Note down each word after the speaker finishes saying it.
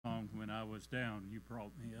I was down, you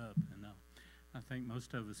brought me up, and I think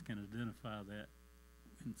most of us can identify that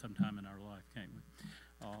in sometime in our life, can't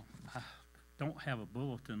we? I don't have a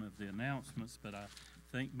bulletin of the announcements, but I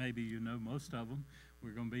think maybe you know most of them.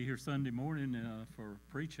 We're going to be here Sunday morning for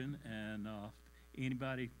preaching, and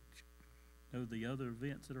anybody know the other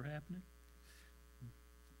events that are happening?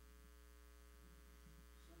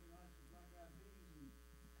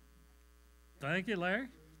 Thank you, Larry.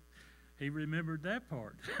 He remembered that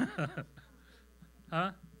part.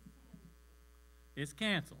 Huh? It's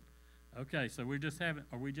canceled. Okay, so are we just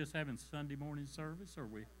having Sunday morning service, or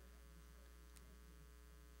we?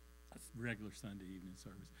 That's regular Sunday evening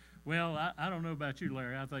service. Well, I don't know about you,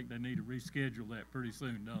 Larry. I think they need to reschedule that pretty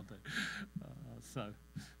soon, don't they?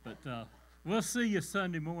 We'll see you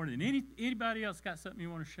Sunday morning. Anybody else got something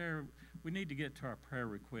you want to share? We need to get to our prayer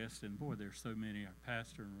requests, and boy, there's so many. Our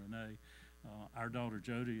pastor and Renee. Our daughter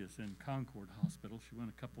Jody is in Concord Hospital. She went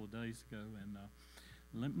a couple of days ago, and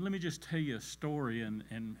let me just tell you a story,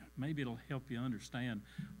 and maybe it'll help you understand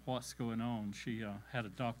what's going on. She had a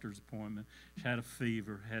doctor's appointment. She had a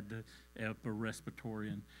fever, had the upper respiratory,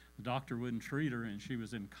 and the doctor wouldn't treat her, and she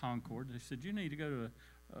was in Concord. They said, you need to go to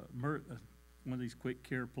one of these quick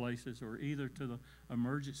care places, or either to the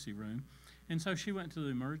emergency room. And so she went to the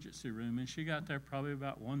emergency room, and she got there probably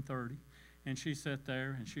about 1:30. And she sat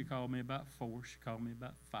there, and she called me about 4. She called me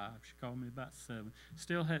about 5. She called me about 7.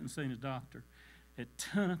 Still hadn't seen a doctor. At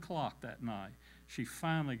 10 o'clock that night, she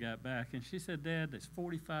finally got back, and she said, Dad, there's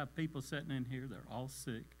 45 people sitting in here. They're all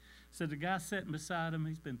sick. Said the guy sitting beside him,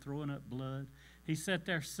 he's been throwing up blood. He sat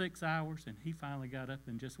there 6 hours, and he finally got up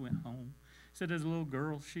and just went home. Said there's a little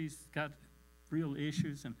girl, she's got real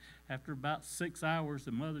issues, and after about 6 hours,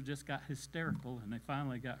 the mother just got hysterical, and they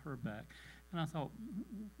finally got her back. And I thought,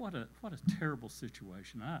 what a terrible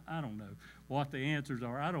situation. I don't know what the answers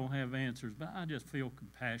are. I don't have answers, but I just feel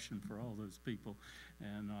compassion for all those people.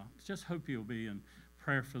 And just hope you'll be in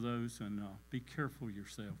prayer for those, and be careful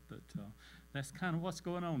yourself. But that's kind of what's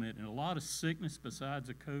going on. And a lot of sickness besides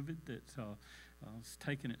the COVID that's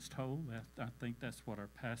taking its toll. I think that's what our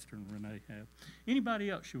pastor and Renee have. Anybody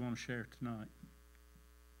else you want to share tonight?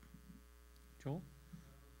 Joel?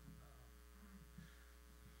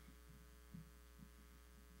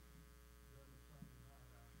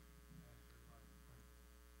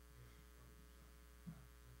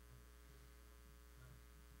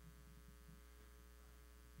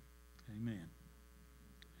 Amen.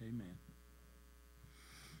 Amen.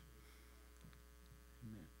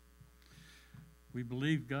 Amen. We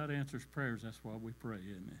believe God answers prayers. That's why we pray,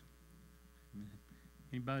 isn't it? Amen.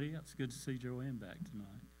 Anybody else? Good to see Joanne back tonight.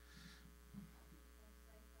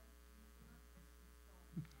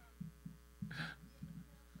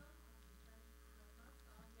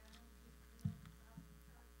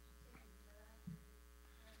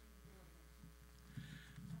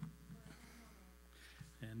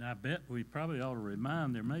 And I bet we probably ought to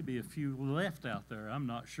remind, there may be a few left out there. I'm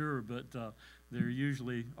not sure, but there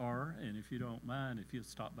usually are. And if you don't mind, if you'll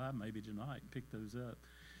stop by maybe tonight and pick those up.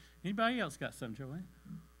 Anybody else got something, Joanne?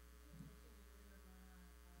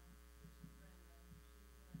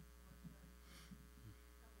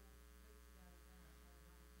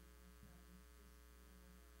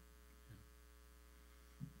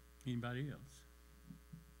 Anybody else?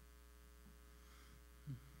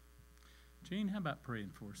 Gene, how about praying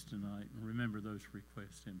for us tonight, and remember those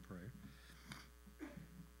requests in prayer?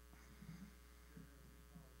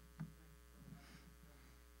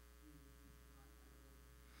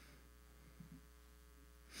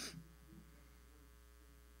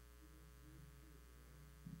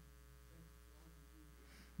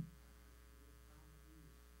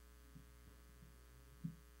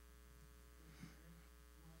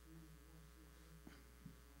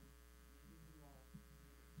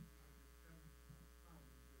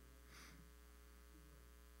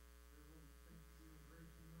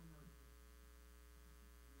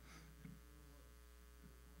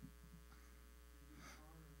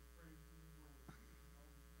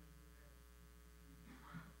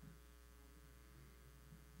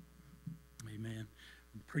 Amen.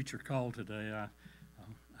 The preacher called today. I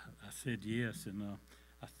said yes, and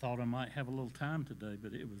I thought I might have a little time today,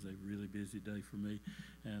 but it was a really busy day for me.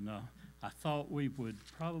 And I thought we would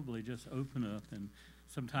probably just open up, and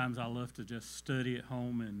sometimes I love to just study at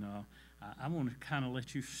home, and I want to kind of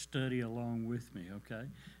let you study along with me, okay?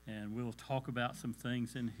 And we'll talk about some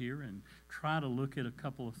things in here and try to look at a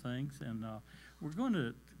couple of things. And we're going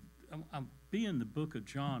to I'll be in the book of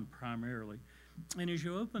John primarily. And as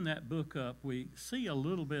you open that book up, we see a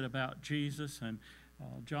little bit about Jesus, and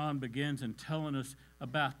John begins in telling us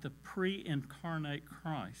about the pre-incarnate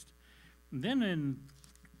Christ. And then in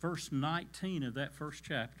verse 19 of that first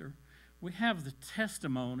chapter, we have the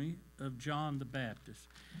testimony of John the Baptist.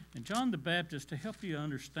 And John the Baptist, to help you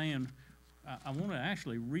understand, I want to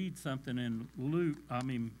actually read something in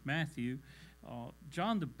Matthew.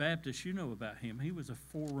 John the Baptist, you know about him. He was a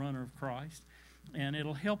forerunner of Christ. And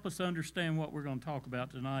it'll help us understand what we're going to talk about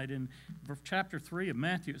tonight. In chapter 3 of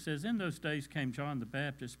Matthew, it says, "In those days came John the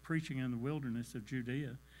Baptist, preaching in the wilderness of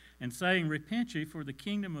Judea, and saying, Repent ye, for the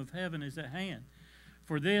kingdom of heaven is at hand.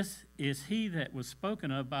 For this is he that was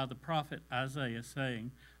spoken of by the prophet Isaiah,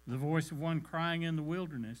 saying, The voice of one crying in the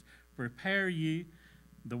wilderness, Prepare ye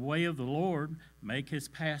the way of the Lord, make his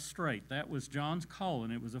path straight." That was John's call,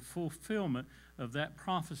 and it was a fulfillment of that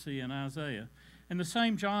prophecy in Isaiah. And the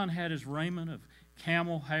same John had his raiment of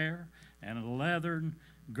camel hair and a leathern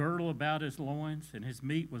girdle about his loins, and his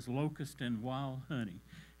meat was locust and wild honey.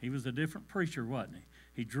 He was a different preacher, wasn't he?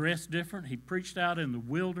 He dressed different. He preached out in the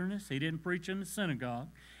wilderness. He didn't preach in the synagogue.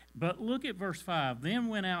 But look at verse 5. "Then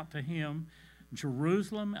went out to him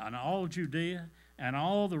Jerusalem and all Judea and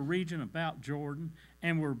all the region about Jordan,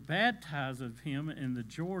 and were baptized of him in the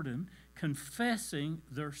Jordan, confessing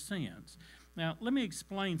their sins." Now, let me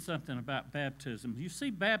explain something about baptism. You see,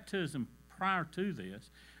 baptism prior to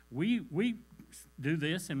this, we do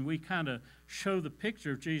this and we kind of show the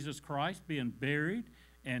picture of Jesus Christ being buried,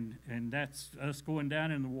 and that's us going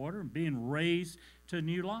down in the water and being raised to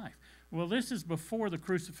new life. Well, this is before the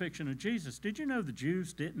crucifixion of Jesus. Did you know the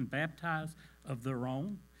Jews didn't baptize of their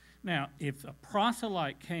own? Now, if a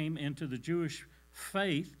proselyte came into the Jewish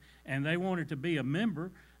faith and they wanted to be a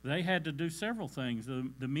member, they had to do several things.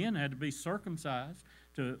 The men had to be circumcised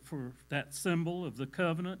for that symbol of the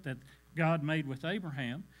covenant that God made with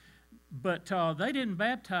Abraham. But they didn't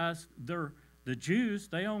baptize the Jews.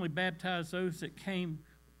 They only baptized those that came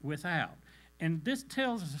without. And this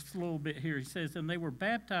tells us a little bit here. He says, "And they were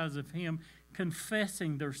baptized of him,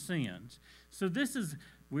 confessing their sins." So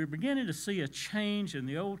we're beginning to see a change in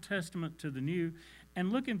the Old Testament to the New.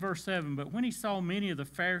 And look in verse 7, "But when he saw many of the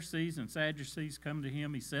Pharisees and Sadducees come to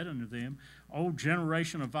him, he said unto them, O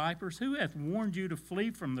generation of vipers, who hath warned you to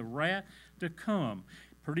flee from the wrath to come?"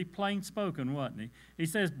 Pretty plain spoken, wasn't he? He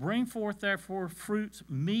says, "Bring forth therefore fruits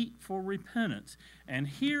meet for repentance." And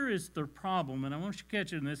here is the problem, and I want you to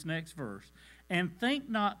catch it in this next verse. "And think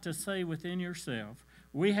not to say within yourself,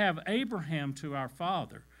 We have Abraham to our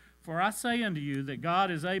father. For I say unto you that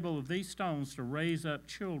God is able of these stones to raise up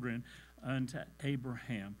children unto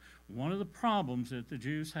Abraham." One of the problems that the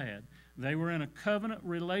Jews had, they were in a covenant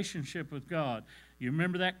relationship with God. You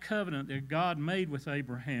remember that covenant that God made with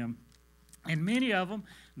Abraham. And many of them,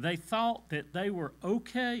 they thought that they were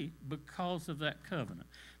okay because of that covenant.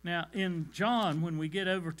 Now, in John, when we get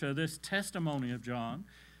over to this testimony of John,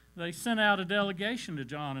 they sent out a delegation to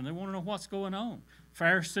John, and they want to know what's going on.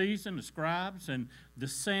 Pharisees and the scribes and the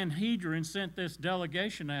Sanhedrin sent this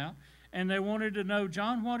delegation out, and they wanted to know,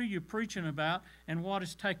 "John, what are you preaching about, and what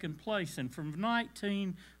has taken place?" And from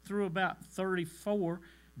 19 through about 34,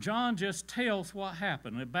 John just tells what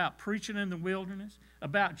happened about preaching in the wilderness,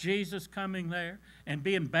 about Jesus coming there and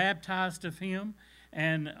being baptized of him.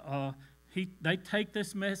 And they take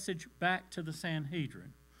this message back to the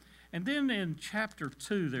Sanhedrin. And then in chapter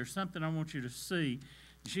 2, there's something I want you to see.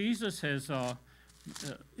 Jesus has,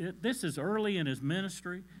 this is early in his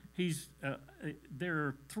ministry. There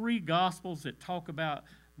are 3 Gospels that talk about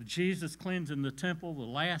Jesus cleansing the temple the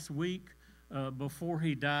last week before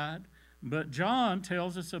he died. But John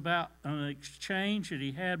tells us about an exchange that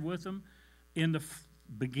he had with them in the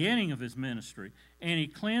beginning of his ministry. And he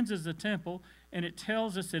cleanses the temple, and it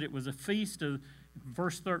tells us that it was a feast of,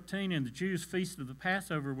 verse 13, "And the Jews' feast of the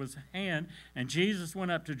Passover was at hand, and Jesus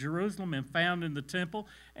went up to Jerusalem and found in the temple,"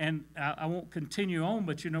 and I won't continue on,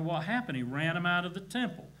 but you know what happened? He ran them out of the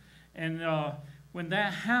temple. And when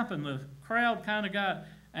that happened, the crowd kind of got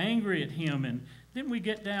angry at him. And then we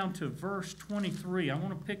get down to verse 23. I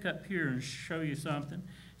want to pick up here and show you something.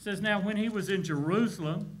 It says, "Now when he was in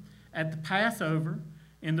Jerusalem at the Passover,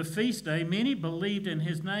 in the feast day, many believed in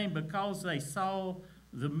his name because they saw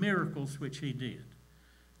the miracles which he did."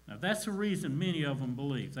 Now that's the reason many of them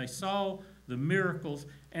believed. They saw the miracles,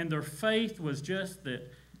 and their faith was just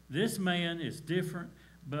that this man is different.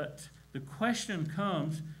 But the question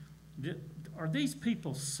comes, are these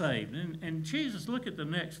people saved? And Jesus, look at the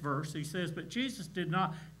next verse. He says, "But Jesus did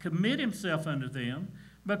not commit himself unto them,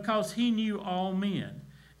 because he knew all men,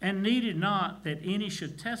 and needed not that any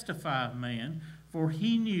should testify of man, for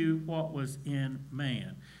he knew what was in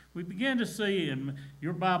man." We begin to see, and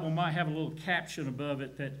your Bible might have a little caption above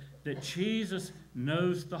it, that Jesus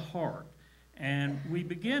knows the heart. And we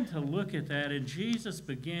begin to look at that, and Jesus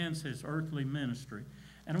begins his earthly ministry.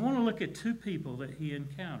 And I want to look at two people that he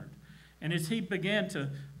encountered. And as he began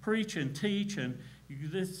to preach and teach, and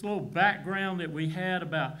this little background that we had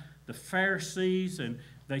about the Pharisees, and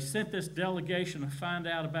they sent this delegation to find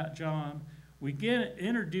out about John, we get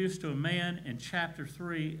introduced to a man in chapter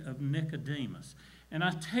 3 of Nicodemus. And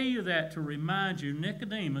I tell you that to remind you,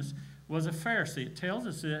 Nicodemus was a Pharisee. It tells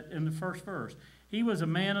us it in the first verse. He was a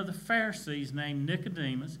man of the Pharisees named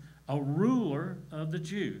Nicodemus, a ruler of the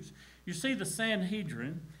Jews. You see, the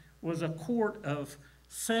Sanhedrin was a court of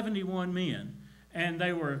 71 men, and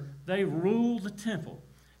they ruled the temple.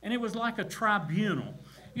 And it was like a tribunal.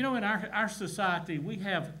 You know, in our society, we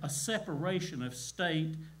have a separation of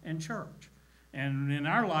state and church. And in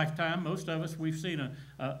our lifetime, most of us, we've seen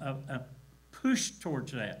a push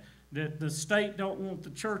towards that. That the state don't want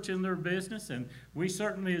the church in their business, and we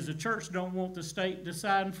certainly as a church don't want the state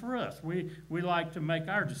deciding for us. We like to make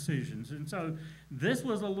our decisions. And so this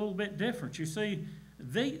was a little bit different. You see,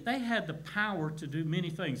 they had the power to do many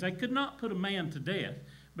things. They could not put a man to death.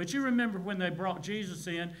 But you remember when they brought Jesus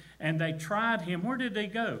in and they tried him, where did they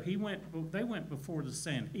go? They went before the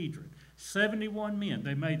Sanhedrin. 71 men.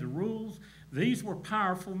 They made the rules. These were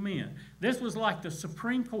powerful men. This was like the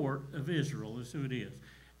Supreme Court of Israel is who it is.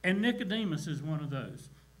 And Nicodemus is one of those.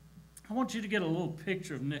 I want you to get a little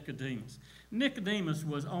picture of Nicodemus. Nicodemus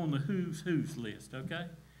was on the who's list, okay?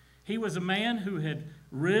 He was a man who had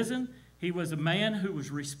risen. He was a man who was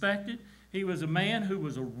respected. He was a man who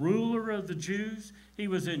was a ruler of the Jews. He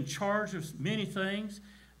was in charge of many things.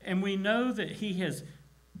 And we know that he has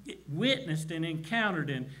witnessed and encountered,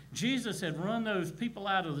 and Jesus had run those people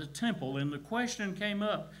out of the temple, and the question came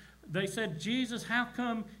up. They said, Jesus, how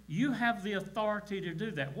come you have the authority to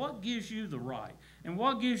do that? What gives you the right? And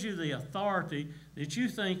what gives you the authority that you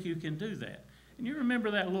think you can do that? And you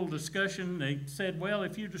remember that little discussion? They said, well,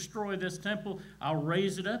 if you destroy this temple, I'll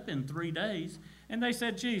raise it up in 3 days. And they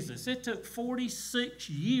said, Jesus, it took 46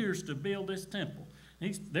 years to build this temple.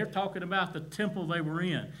 They're talking about the temple they were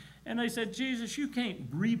in. And they said, Jesus, you can't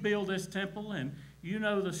rebuild this temple. And you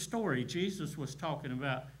know the story. Jesus was talking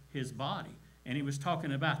about his body. And he was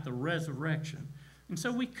talking about the resurrection. And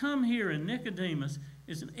so we come here, and Nicodemus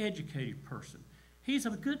is an educated person. He's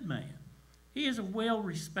a good man. He is a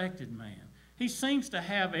well-respected man. He seems to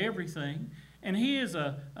have everything. And he is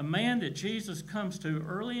a man that Jesus comes to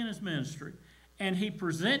early in his ministry. And he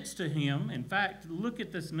presents to him, in fact, look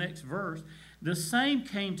at this next verse. The same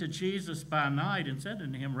came to Jesus by night and said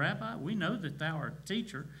unto him, Rabbi, we know that thou art a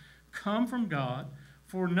teacher, come from God,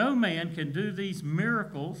 for no man can do these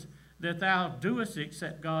miracles that thou doest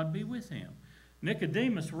except God be with him.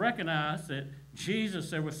 Nicodemus recognized that Jesus,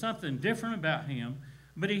 there was something different about him,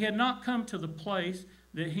 but he had not come to the place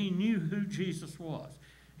that he knew who Jesus was.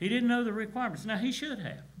 He didn't know the requirements. Now, he should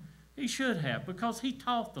have. He should have, because he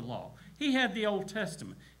taught the law. He had the Old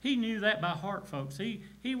Testament. He knew that by heart, folks.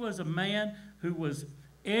 He was a man who was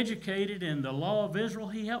educated in the law of Israel.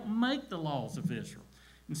 He helped make the laws of Israel.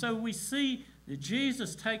 And so we see that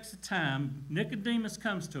Jesus takes the time. Nicodemus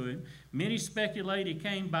comes to him. Many speculate he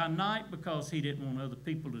came by night because he didn't want other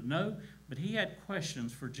people to know, but he had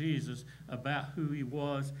questions for Jesus about who he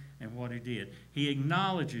was and what he did. He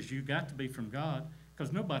acknowledges you got to be from God,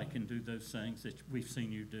 because nobody can do those things that we've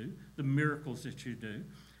seen you do, the miracles that you do.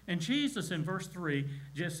 And Jesus in verse 3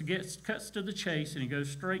 just cuts to the chase, and he goes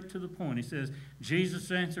straight to the point. He says, Jesus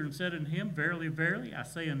answered and said unto him, Verily, verily, I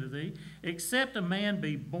say unto thee, except a man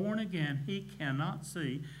be born again, he cannot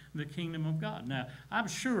see the kingdom of God. Now, I'm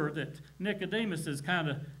sure that Nicodemus is kind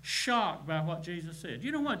of shocked by what Jesus said.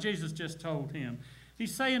 You know what Jesus just told him?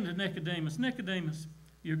 He's saying to Nicodemus, Nicodemus,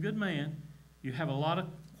 you're a good man. You have a lot of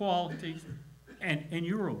qualities, and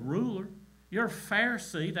you're a ruler. You're a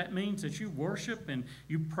Pharisee. That means that you worship and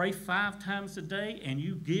you pray 5 times a day and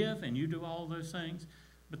you give and you do all those things.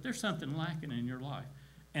 But there's something lacking in your life.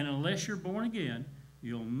 And unless you're born again,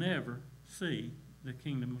 you'll never see the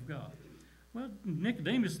kingdom of God. Well,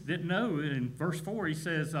 Nicodemus didn't know. In verse 4, he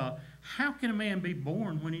says, how can a man be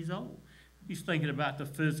born when he's old? He's thinking about the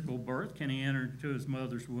physical birth. Can he enter into his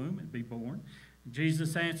mother's womb and be born?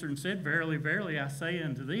 Jesus answered and said, Verily, verily, I say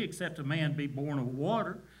unto thee, except a man be born of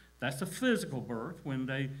water, that's a physical birth. When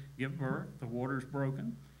they give birth, the water's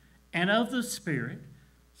broken. And of the Spirit.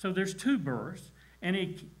 So there's 2 births. And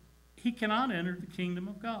he cannot enter the kingdom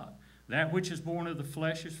of God. That which is born of the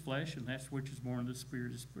flesh is flesh, and that which is born of the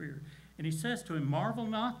Spirit is spirit. And he says to him, Marvel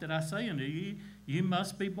not that I say unto you, you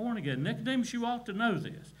must be born again. Nicodemus, you ought to know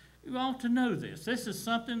this. You ought to know this. This is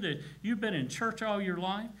something that you've been in church all your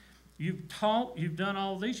life. You've taught, you've done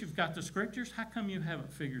all these, you've got the scriptures. How come you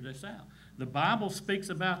haven't figured this out? The Bible speaks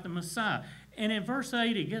about the Messiah. And in verse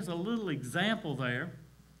 8, it gives a little example there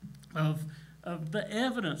of of the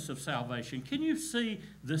evidence of salvation. Can you see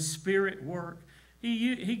the Spirit work?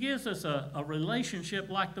 He gives us a relationship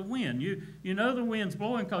like the wind. You know the wind's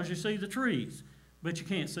blowing because you see the trees, but you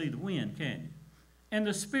can't see the wind, can you? And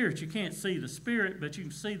the Spirit, you can't see the Spirit, but you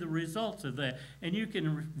can see the results of that. And you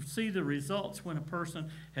can see the results when a person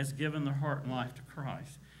has given their heart and life to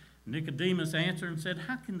Christ. Nicodemus answered and said,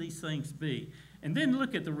 how can these things be? And then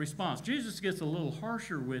look at the response. Jesus gets a little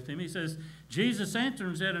harsher with him. He says, Jesus answered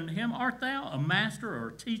and said unto him, art thou a master or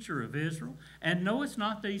a teacher of Israel, and knowest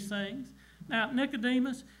not these things? Now,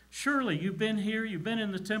 Nicodemus, surely you've been here, you've been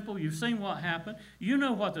in the temple, you've seen what happened. You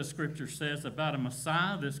know what the Scripture says about a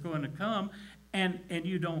Messiah that's going to come, and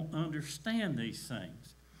you don't understand these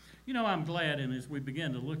things. You know, I'm glad, and as we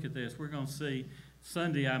begin to look at this, we're going to see,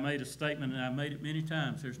 Sunday I made a statement, and I made it many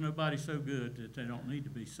times. There's nobody so good that they don't need to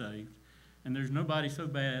be saved, and there's nobody so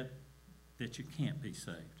bad that you can't be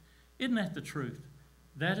saved. Isn't that the truth?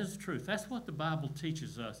 That is the truth. That's what the Bible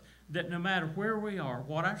teaches us, that no matter where we are,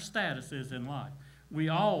 what our status is in life, we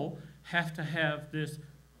all have to have this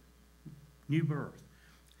new birth.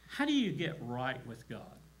 How do you get right with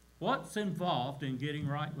God? What's involved in getting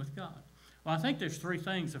right with God? Well, I think there's three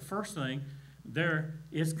things. The first thing, there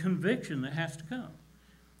is conviction that has to come.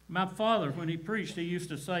 My father, when he preached, he used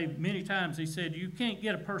to say many times, he said, you can't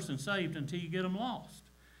get a person saved until you get them lost.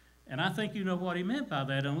 And I think you know what he meant by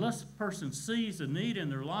that. Unless a person sees a need in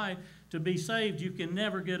their life to be saved, you can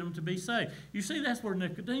never get them to be saved. You see, that's where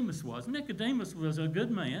Nicodemus was. Nicodemus was a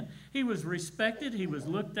good man. He was respected. He was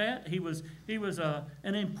looked at. He was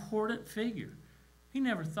an important figure. He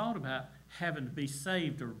never thought about having to be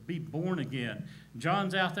saved or be born again.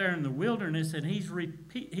 John's out there in the wilderness, and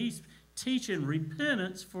he's teaching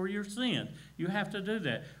repentance for your sin. You have to do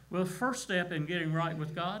that. Well, the first step in getting right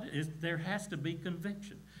with God is there has to be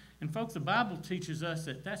conviction. And folks, the Bible teaches us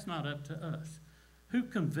that that's not up to us. Who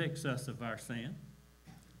convicts us of our sin?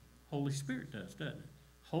 Holy Spirit does, doesn't it?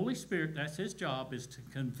 Holy Spirit, that's his job, is to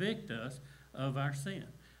convict us of our sin.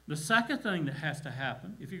 The second thing that has to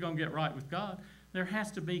happen, if you're going to get right with God, there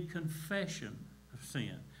has to be confession of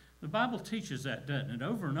sin. The Bible teaches that, doesn't it?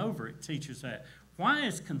 Over and over it teaches that. Why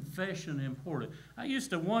is confession important? I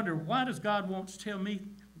used to wonder, why does God want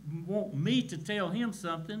me to tell him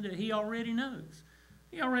something that he already knows?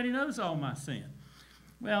 He already knows all my sin.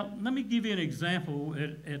 Well, let me give you an example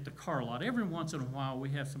at the car lot. Every once in a while we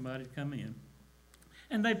have somebody come in,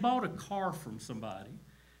 and they bought a car from somebody,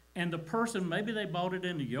 and the person, maybe they bought it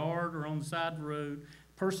in the yard or on the side of the road,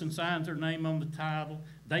 person signs their name on the title,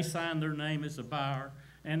 they sign their name as a buyer,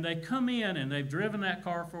 and they come in and they've driven that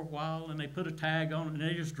car for a while and they put a tag on it and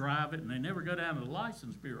they just drive it and they never go down to the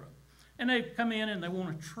license bureau. And they come in and they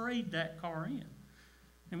want to trade that car in.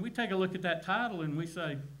 And we take a look at that title and we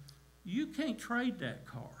say, you can't trade that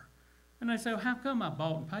car. And they say, well, how come I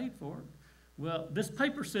bought and paid for it? Well, this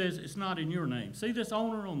paper says it's not in your name. See this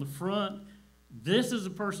owner on the front? This is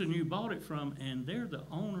the person you bought it from, and they're the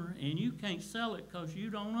owner, and you can't sell it because you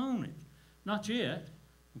don't own it. Not yet.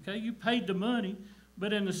 Okay, you paid the money,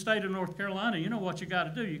 but in the state of North Carolina, you know what you got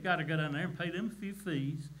to do. You got to go down there and pay them a few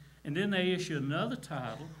fees, and then they issue another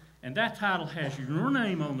title, and that title has your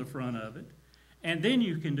name on the front of it, and then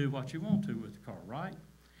you can do what you want to with the car, right?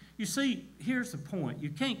 You see, here's the point. You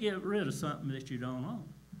can't get rid of something that you don't own,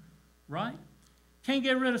 right? Can't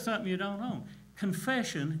get rid of something you don't own.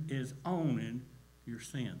 Confession is owning your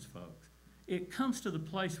sins, folks. It comes to the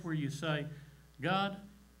place where you say, God,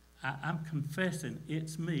 I'm confessing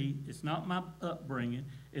it's me. It's not my upbringing.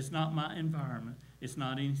 It's not my environment. It's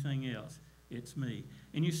not anything else. It's me.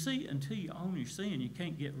 And you see, until you own your sin, you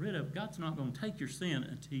can't get rid of it. God's not going to take your sin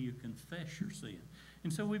until you confess your sin.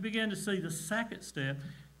 And so we begin to see the second step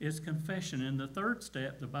is confession. And the third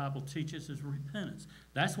step the Bible teaches is repentance.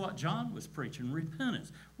 That's what John was preaching,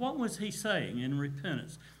 repentance. What was he saying in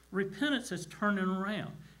repentance? Repentance is turning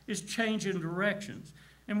around. It's changing directions.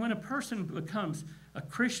 And when a person becomes a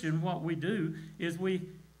Christian, what we do is we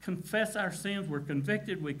confess our sins. We're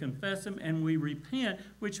convicted, we confess them, and we repent,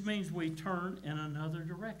 which means we turn in another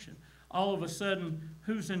direction. All of a sudden,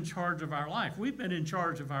 who's in charge of our life? We've been in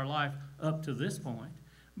charge of our life up to this point.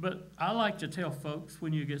 But I like to tell folks,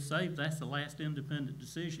 when you get saved, that's the last independent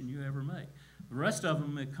decision you ever make. The rest of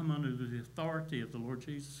them come under the authority of the Lord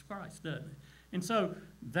Jesus Christ, doesn't it? And so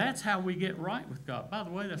that's how we get right with God. By the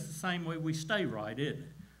way, that's the same way we stay right, isn't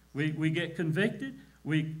it? We get convicted,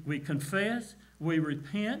 we confess, we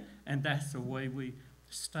repent, and that's the way we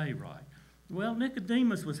stay right. Well,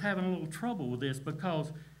 Nicodemus was having a little trouble with this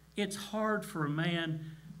because it's hard for a man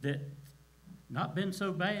that not been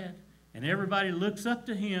so bad, and everybody looks up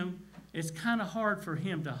to him. It's kind of hard for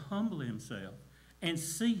him to humble himself and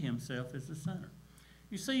see himself as a sinner.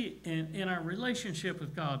 You see, in our relationship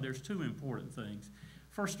with God, there's two important things.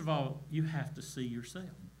 First of all, you have to see yourself.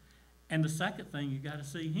 And the second thing, you got to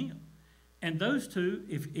see Him. And those two,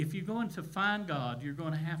 if you're going to find God, you're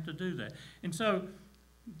going to have to do that. And so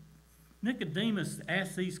Nicodemus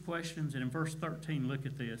asked these questions, and in verse 13, look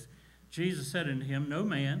at this. Jesus said unto him, No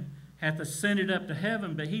man hath ascended up to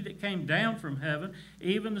heaven, but he that came down from heaven,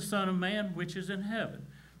 even the Son of Man which is in heaven.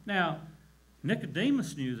 Now,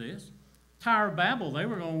 Nicodemus knew this. Tower of Babel, they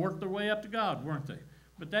were going to work their way up to God, weren't they?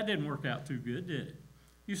 But that didn't work out too good, did it?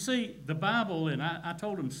 You see, the Bible, and I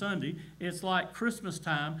told him Sunday, it's like Christmas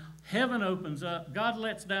time. Heaven opens up, God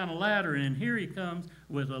lets down a ladder, and here He comes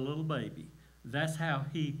with a little baby. That's how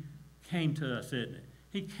He came to us, isn't it?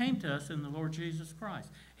 He came to us in the Lord Jesus Christ.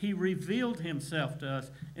 He revealed Himself to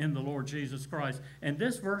us in the Lord Jesus Christ. And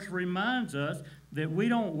this verse reminds us that we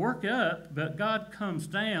don't work up, but God comes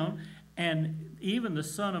down, and even the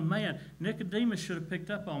Son of Man. Nicodemus should have picked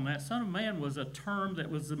up on that. Son of Man was a term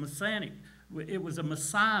that was the Messianic. It was a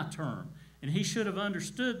Messiah term. And he should have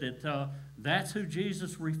understood that that's who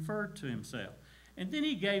Jesus referred to Himself. And then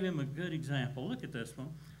He gave him a good example. Look at this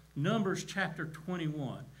one. Numbers chapter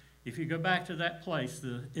 21. If you go back to that place,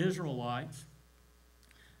 the Israelites,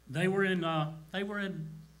 they were in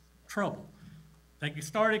trouble. They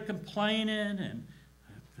started complaining, and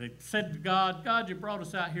they said to God, God, you brought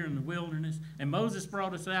us out here in the wilderness, and Moses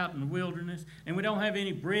brought us out in the wilderness, and we don't have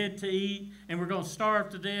any bread to eat, and we're going to starve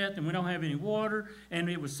to death, and we don't have any water, and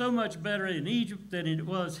it was so much better in Egypt than it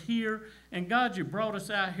was here, and God, you brought us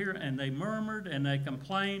out here. And they murmured, and they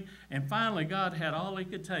complained, and finally God had all He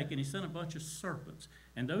could take, and He sent a bunch of serpents,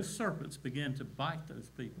 and those serpents began to bite those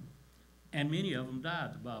people, and many of them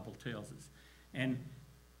died, the Bible tells us. And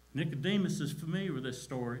Nicodemus is familiar with this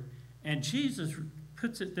story, and Jesus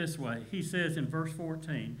puts it this way. He says in verse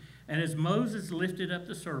 14, And as Moses lifted up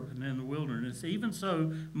the serpent in the wilderness, even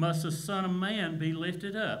so must the Son of Man be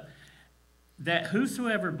lifted up, that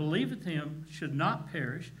whosoever believeth Him should not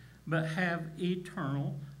perish, but have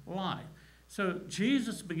eternal life. So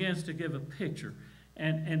Jesus begins to give a picture.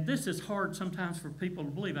 And this is hard sometimes for people to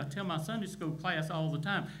believe. I tell my Sunday school class all the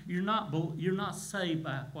time, you're not saved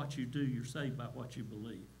by what you do, you're saved by what you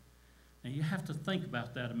believe. Now, you have to think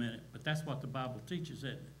about that a minute, but that's what the Bible teaches,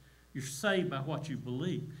 isn't it? You're saved by what you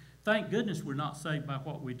believe. Thank goodness we're not saved by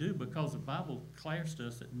what we do, because the Bible declares to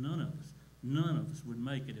us that none of us would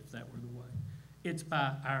make it if that were the way. It's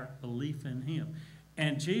by our belief in Him.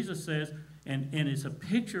 And Jesus says, and it's a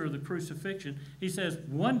picture of the crucifixion, He says,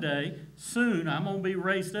 one day, soon, I'm going to be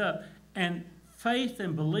raised up. And faith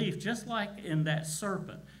and belief, just like in that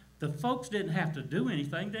serpent, the folks didn't have to do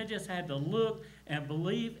anything. They just had to look and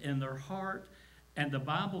believe in their heart. And the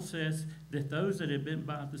Bible says that those that had been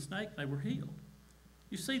by the snake, they were healed.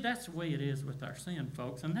 You see, that's the way it is with our sin,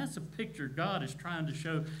 folks. And that's a picture God is trying to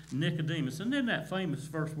show Nicodemus. And then that famous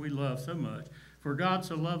verse we love so much. For God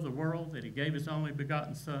so loved the world that He gave His only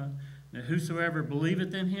begotten Son, that whosoever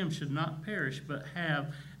believeth in Him should not perish, but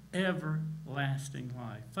have everlasting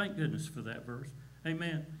life. Thank goodness for that verse.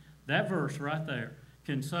 Amen. That verse right there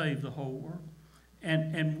can save the whole world.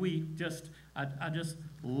 And we just, I just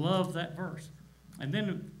love that verse. And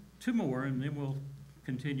then two more, and then we'll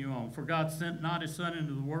continue on. For God sent not His Son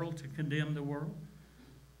into the world to condemn the world.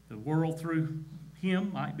 The world through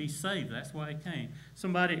Him might be saved. That's why He came.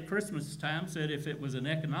 Somebody at Christmas time said if it was an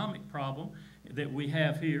economic problem that we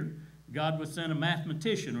have here, God would send a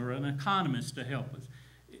mathematician or an economist to help us.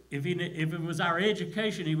 If it was our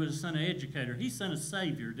education, He would have sent an educator. He sent a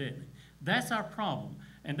Savior, didn't He? That's our problem.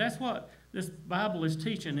 And that's what this Bible is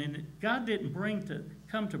teaching. And God didn't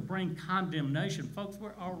come to bring condemnation. Folks,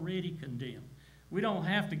 we're already condemned. We don't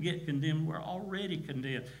have to get condemned. We're already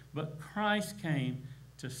condemned. But Christ came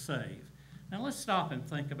to save. Now let's stop and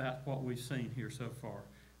think about what we've seen here so far.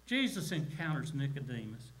 Jesus encounters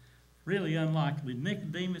Nicodemus. Really unlikely.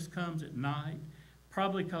 Nicodemus comes at night,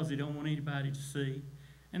 probably because he don't want anybody to see.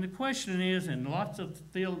 And the question is, and lots of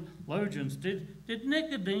theologians, did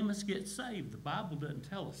Nicodemus get saved? The Bible doesn't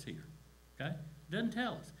tell us here. Okay? It doesn't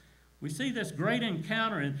tell us. We see this great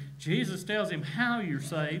encounter, and Jesus tells him how you're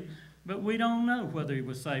saved, but we don't know whether he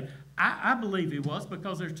was saved. I believe he was,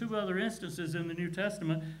 because there's two other instances in the New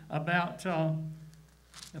Testament about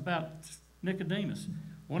Nicodemus.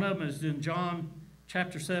 One of them is in John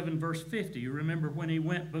chapter 7, verse 50. You remember when he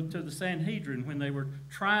went to the Sanhedrin when they were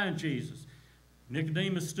trying Jesus.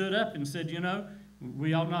 Nicodemus stood up and said,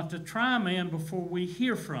 we ought not to try a man before we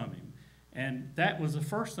hear from him. And that was the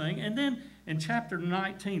first thing. And then in chapter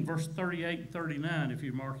 19, verse 38 and 39, if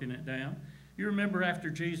you're marking it down, you remember after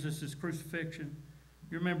Jesus' crucifixion,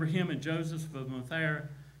 you remember him and Joseph of Arimathea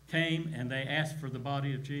came and they asked for the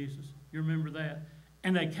body of Jesus. You remember that?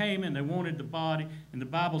 And they came and they wanted the body. And the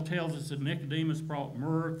Bible tells us that Nicodemus brought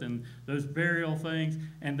mirth and those burial things.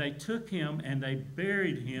 And they took him and they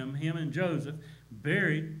buried him and Joseph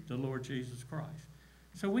buried the Lord Jesus Christ.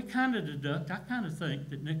 So we kind of deduct, I kind of think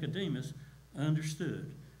that Nicodemus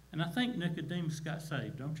understood. And I think Nicodemus got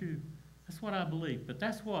saved, don't you? That's what I believe. But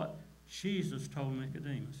that's what Jesus told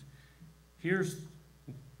Nicodemus. Here's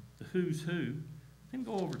the who's who. Then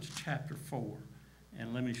go over to chapter 4.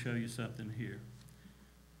 And let me show you something here.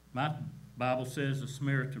 My Bible says the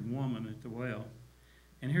Samaritan woman at the well.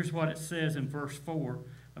 And here's what it says in verse 4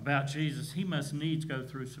 about Jesus. He must needs go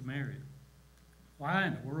through Samaria. Why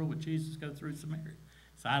in the world would Jesus go through Samaria?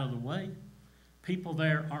 It's out of the way. People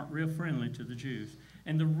there aren't real friendly to the Jews.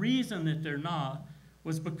 And the reason that they're not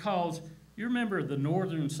was because, you remember the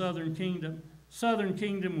northern and southern kingdom? Southern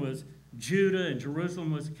kingdom was Judah and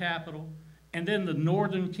Jerusalem was the capital. And then the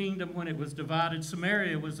northern kingdom, when it was divided,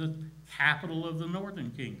 Samaria was the capital of the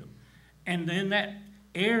northern kingdom. And in that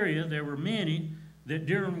area, there were many that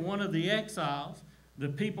during one of the exiles, the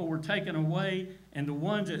people were taken away, and the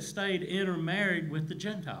ones that stayed intermarried with the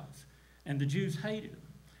Gentiles. And the Jews hated them.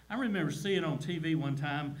 I remember seeing on TV one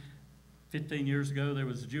time, 15 years ago, there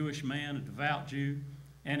was a Jewish man, a devout Jew,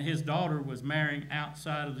 and his daughter was marrying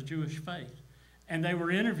outside of the Jewish faith. And they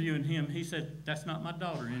were interviewing him. He said, "That's not my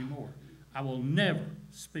daughter anymore. I will never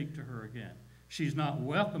speak to her again. She's not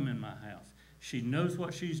welcome in my house. She knows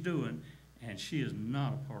what she's doing, and she is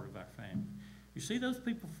not a part of our family." You see, those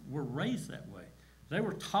people were raised that way. They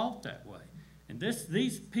were taught that way. And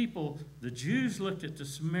these people, the Jews looked at the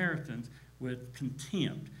Samaritans with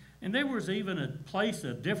contempt. And there was even a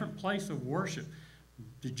different place of worship.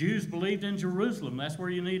 The Jews believed in Jerusalem. That's where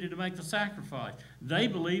you needed to make the sacrifice. They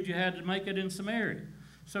believed you had to make it in Samaria.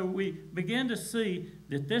 So we begin to see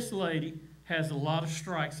that this lady has a lot of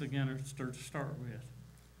strikes against her to start with.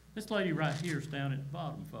 This lady right here is down at the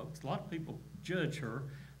bottom, folks. A lot of people judge her.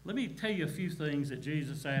 Let me tell you a few things that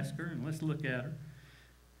Jesus asked her, and let's look at her.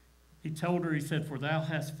 He told her, he said, "For thou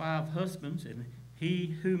hast 5 husbands, and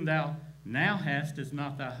he whom thou now hast is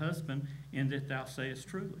not thy husband, in that thou sayest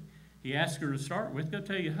truly." He asked her to start with, "Go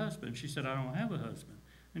tell your husband." She said, "I don't have a husband."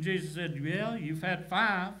 And Jesus said, "Well, you've had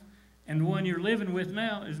 5, and the one you're living with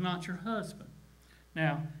now is not your husband."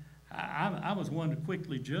 Now, I was one to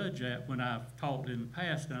quickly judge that when I've taught in the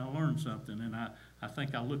past and I learned something, and I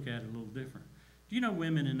think I look at it a little different. Do you know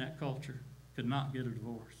women in that culture could not get a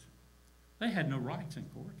divorce? They had no rights in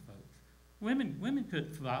court, folks. Women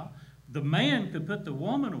couldn't file. The man could put the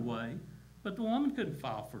woman away, but the woman couldn't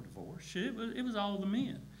file for divorce. It was all the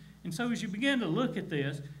men. And so as you begin to look at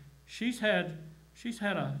this, she's had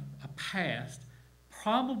a past,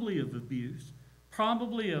 probably of abuse,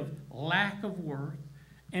 probably of lack of worth.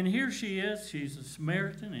 And here she is, she's a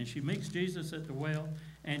Samaritan, and she meets Jesus at the well,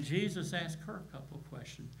 and Jesus asked her a couple of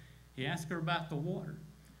questions. He asked her about the water.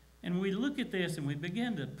 And we look at this and we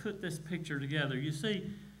begin to put this picture together. You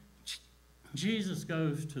see, Jesus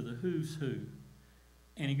goes to the who's who,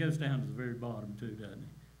 and he goes down to the very bottom too, doesn't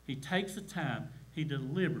he? He takes the time. He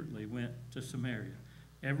deliberately went to Samaria.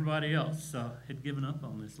 Everybody else had given up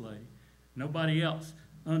on this lady. Nobody else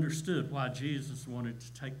understood why Jesus wanted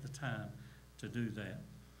to take the time to do that.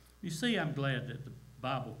 You see, I'm glad that the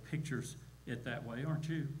Bible pictures it that way, aren't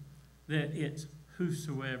you? That it's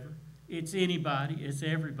whosoever, it's anybody, it's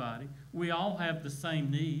everybody. We all have the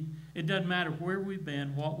same need. It doesn't matter where we've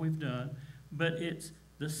been, what we've done, but it's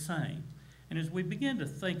the same. And as we begin to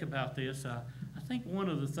think about this, I think one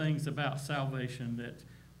of the things about salvation that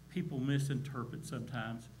people misinterpret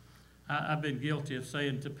sometimes, I've been guilty of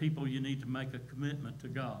saying to people, you need to make a commitment to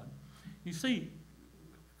God. You see,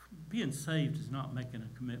 being saved is not making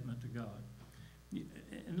a commitment to God.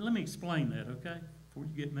 And let me explain that, okay, before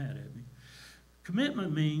you get mad at me.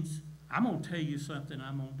 Commitment means I'm going to tell you something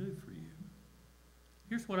I'm going to do for you.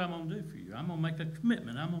 Here's what I'm going to do for you. I'm going to make a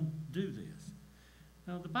commitment. I'm going to do this.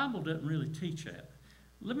 Now, the Bible doesn't really teach that.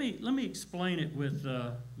 Let me explain it with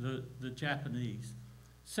the Japanese.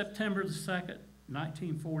 September the 2nd,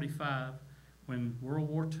 1945, when World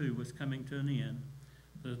War II was coming to an end,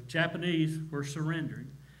 the Japanese were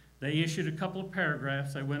surrendering. They issued a couple of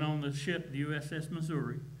paragraphs. They went on the ship, the USS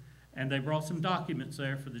Missouri, and they brought some documents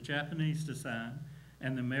there for the Japanese to sign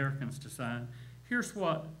and the Americans to sign. Here's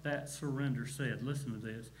what that surrender said. Listen to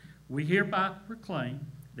this. We hereby proclaim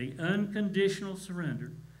the unconditional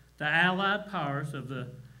surrender to Allied powers of the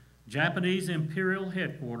Japanese Imperial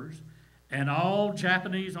Headquarters and all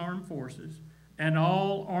Japanese armed forces and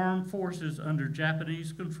all armed forces under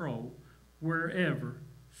Japanese control wherever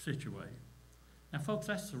situated. Now, folks,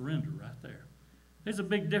 that's surrender right there. There's a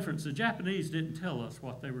big difference. The Japanese didn't tell us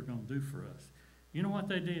what they were going to do for us. You know what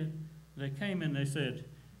they did? They came and they said,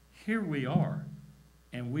 here we are,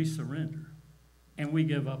 and we surrender. And we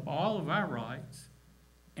give up all of our rights,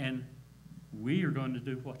 and we are going to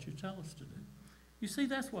do what you tell us to do. You see,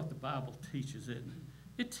 that's what the Bible teaches, isn't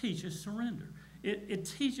it? It teaches surrender. It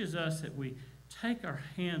teaches us that we take our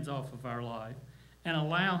hands off of our life and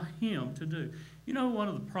allow Him to do. You know, one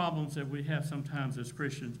of the problems that we have sometimes as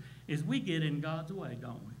Christians is we get in God's way,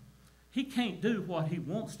 don't we? He can't do what He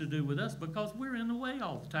wants to do with us because we're in the way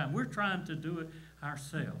all the time. We're trying to do it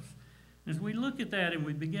ourselves. As we look at that and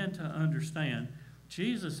we begin to understand,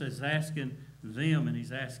 Jesus is asking them and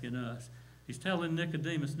He's asking us. He's telling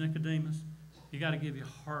Nicodemus, you got to give your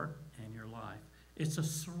heart and your life. It's a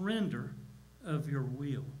surrender of your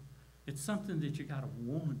will. It's something that you got to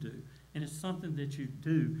want to do. And it's something that you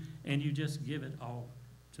do, and you just give it all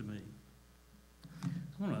to me. I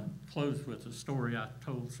want to close with a story I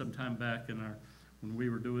told some time back when we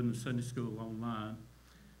were doing the Sunday school online.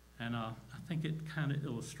 And I think it kind of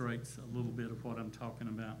illustrates a little bit of what I'm talking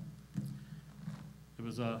about. There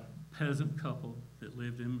was a peasant couple that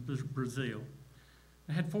lived in Brazil.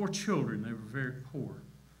 They had 4 children. They were very poor.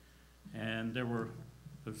 And there were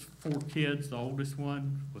 4 kids. The oldest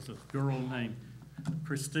one was a girl named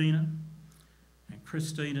Christina. And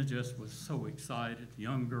Christina just was so excited.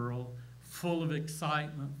 Young girl, full of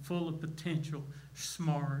excitement, full of potential,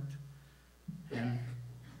 smart. And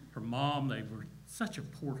her mom, they were such a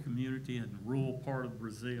poor community in the rural part of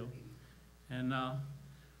Brazil. And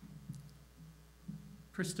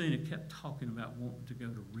Christina kept talking about wanting to go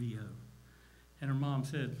to Rio. And her mom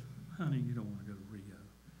said, honey, you don't want to go to Rio.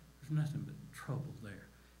 There's nothing but trouble there.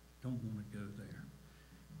 You don't want to go there.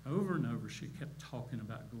 Over and over, she kept talking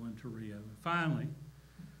about going to Rio. And finally,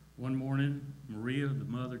 one morning, Maria, the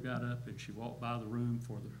mother, got up and she walked by the room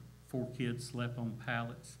for the 4 kids slept on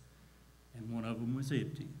pallets, and one of them was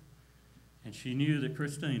empty. And she knew that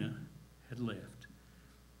Christina had left.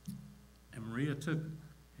 And Maria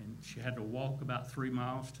and she had to walk about 3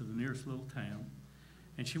 miles to the nearest little town.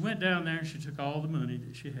 And she went down there and she took all the money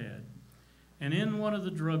that she had. And in one of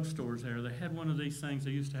the drugstores there, they had one of these things.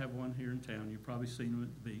 They used to have one here in town. You've probably seen them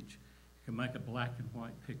at the beach. You can make a black and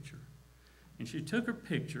white picture. And she took her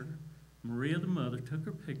picture, Maria the mother took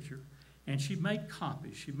her picture, and she made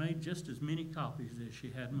copies. She made just as many copies as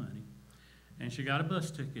she had money. And she got a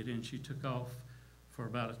bus ticket and she took off for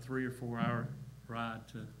about a 3 or 4 hour ride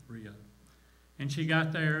to Rio. And she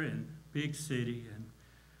got there in big city and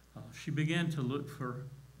she began to look for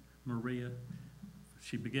Maria.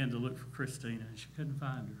 She began to look for Christina, and she couldn't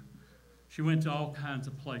find her. She went to all kinds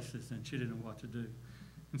of places, and she didn't know what to do.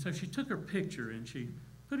 And so she took her picture, and she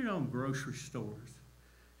put it on grocery stores,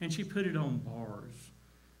 and she put it on bars.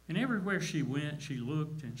 And everywhere she went, she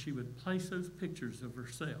looked, and she would place those pictures of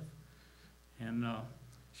herself. And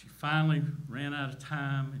she finally ran out of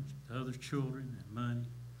time, and the other children, and money.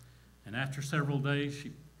 And after several days,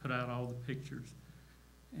 she put out all the pictures,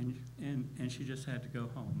 and she just had to go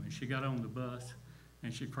home. And she got on the bus,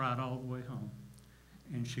 and she cried all the way home.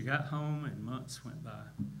 And she got home, and months went by,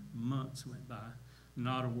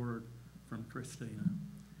 not a word from Christina.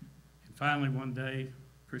 And finally, one day,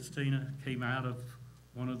 Christina came out of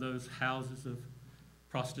one of those houses of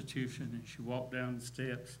prostitution, and she walked down the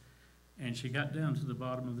steps, and she got down to the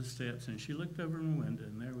bottom of the steps, and she looked over in the window,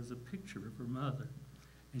 and there was a picture of her mother.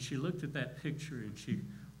 And she looked at that picture, and she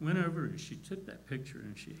went over, and she took that picture,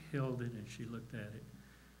 and she held it, and she looked at it.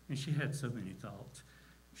 And she had so many thoughts.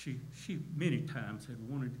 She many times had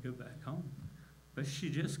wanted to go back home, but she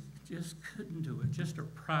just couldn't do it. Just her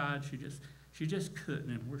pride, she just couldn't,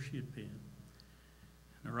 and where she had been.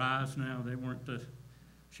 And her eyes now,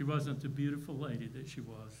 she wasn't the beautiful lady that she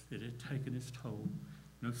was. It had taken its toll.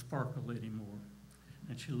 No sparkle anymore.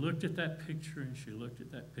 And she looked at that picture, and she looked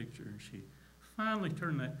at that picture, and she finally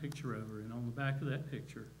turned that picture over, and on the back of that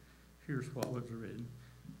picture, here's what was written.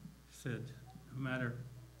 It said, no matter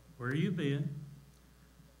where you've been,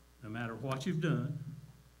 no matter what you've done,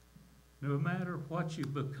 no matter what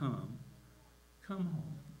you've become, come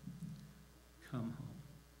home. Come home.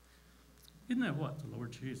 Isn't that what the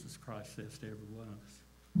Lord Jesus Christ says to every one of us?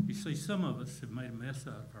 You see, some of us have made a mess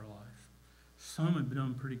out of our life. Some have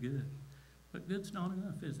done pretty good. But good's not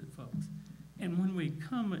enough, is it, folks? And when we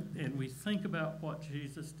come and we think about what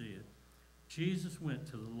Jesus did, Jesus went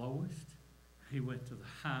to the lowest. He went to the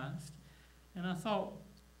highest. And I thought,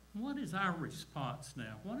 what is our response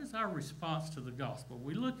now? What is our response to the gospel?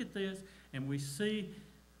 We look at this and we see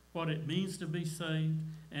what it means to be saved.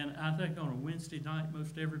 And I think on a Wednesday night,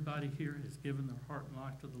 most everybody here has given their heart and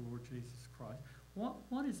life to the Lord Jesus Christ.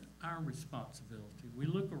 What is our responsibility? We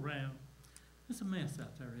look around. There's a mess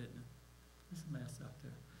out there, isn't it? There's a mess out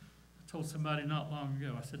there. I told somebody not long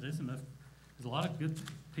ago, I said, there's a lot of good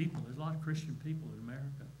people, there's a lot of Christian people in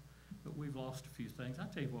America, but we've lost a few things. I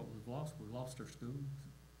tell you what we've lost our schools.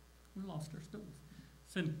 We lost our schools.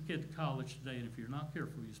 Send a kid to college today, and if you're not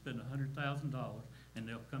careful, you spend $100,000, and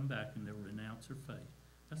they'll come back and they'll renounce their faith.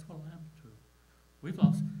 That's what will happen to them. We've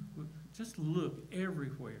lost. Just look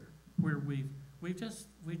everywhere where we just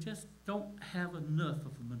don't have enough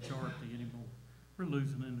of a majority anymore. We're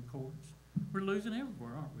losing in the courts. We're losing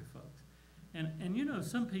everywhere, aren't we, folks? And you know,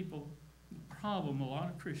 some people, the problem, a lot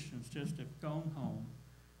of Christians just have gone home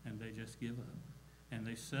and they just give up. And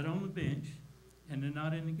they sit on the bench and they're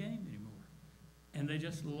not in the game anymore. And they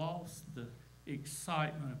just lost the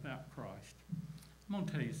excitement about Christ. I'm going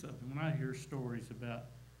to tell you something. When I hear stories about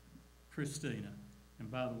Christina,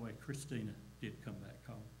 and by the way, Christina did come back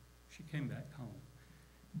home. She came back home.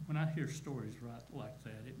 When I hear stories like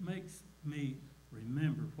that, it makes me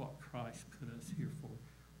remember what Christ put us here for.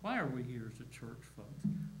 Why are we here as a church, folks?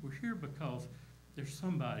 We're here because there's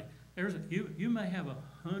somebody. You may have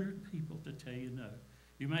 100 people to tell you no.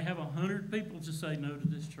 You may have 100 people to say no to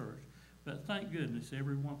this church. But thank goodness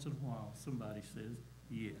every once in a while somebody says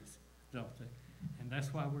yes, don't they? And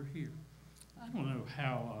that's why we're here. I don't know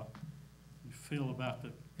how you feel about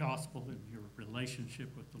the gospel and your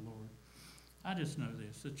relationship with the Lord. I just know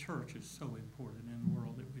this. The church is so important in the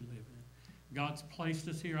world that we live in. God's placed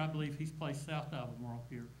us here. I believe he's placed South Albemarle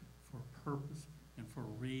here for a purpose and for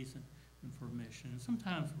a reason and for a mission. And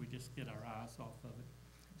sometimes we just get our eyes off of it.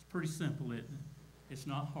 It's pretty simple, isn't it? It's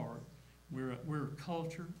not hard. We're a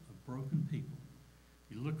culture of broken people.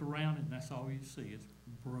 You look around and that's all you see is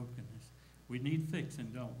brokenness. We need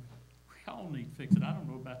fixing, don't we? We all need fixing. I don't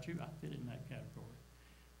know about you. I fit in that category.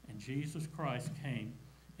 And Jesus Christ came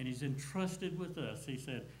and he's entrusted with us. He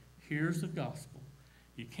said, here's the gospel.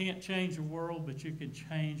 You can't change the world, but you can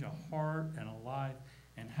change a heart and a life.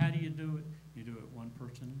 And how do you do it? You do it one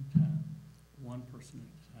person at a time. One person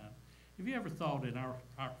at a time. Have you ever thought in our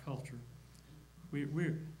culture,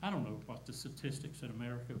 I don't know what the statistics in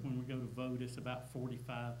America, when we go to vote, it's about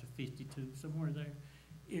 45 to 52, somewhere there.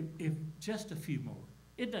 If just a few more,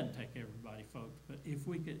 it doesn't take everybody, folks, but if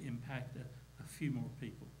we could impact a few more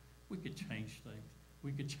people, we could change things.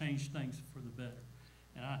 We could change things for the better.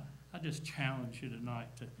 And I just challenge you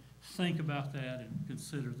tonight to think about that and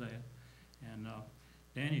consider that. And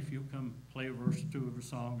Danny, if you'll come play a verse or two of a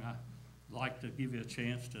song, I'd like to give you a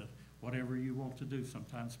chance to whatever you want to do.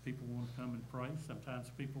 Sometimes people want to come and pray.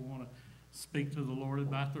 Sometimes people want to speak to the Lord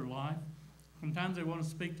about their life. Sometimes they want to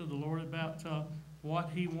speak to the Lord about what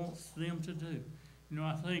he wants them to do. You know,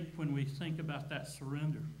 I think when we think about that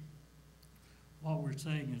surrender, what we're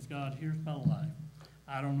saying is, God, here's my life.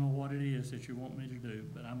 I don't know what it is that you want me to do,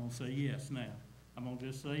 but I'm going to say yes now. I'm going to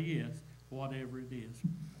just say yes, whatever it is.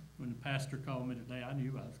 When the pastor called me today, I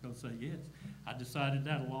knew I was going to say yes. I decided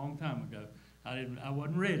that a long time ago. I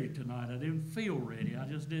wasn't ready tonight. I didn't feel ready. I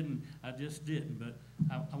just didn't. But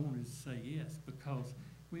I wanted to say yes, because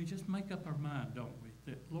we just make up our mind, don't we?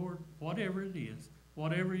 That, Lord, whatever it is,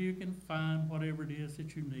 whatever you can find, whatever it is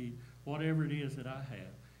that you need, whatever it is that I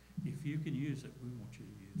have, if you can use it, we want you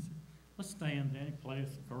to use it. Let's stand, Danny, play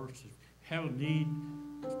us a verse. Have a need,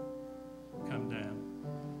 come down.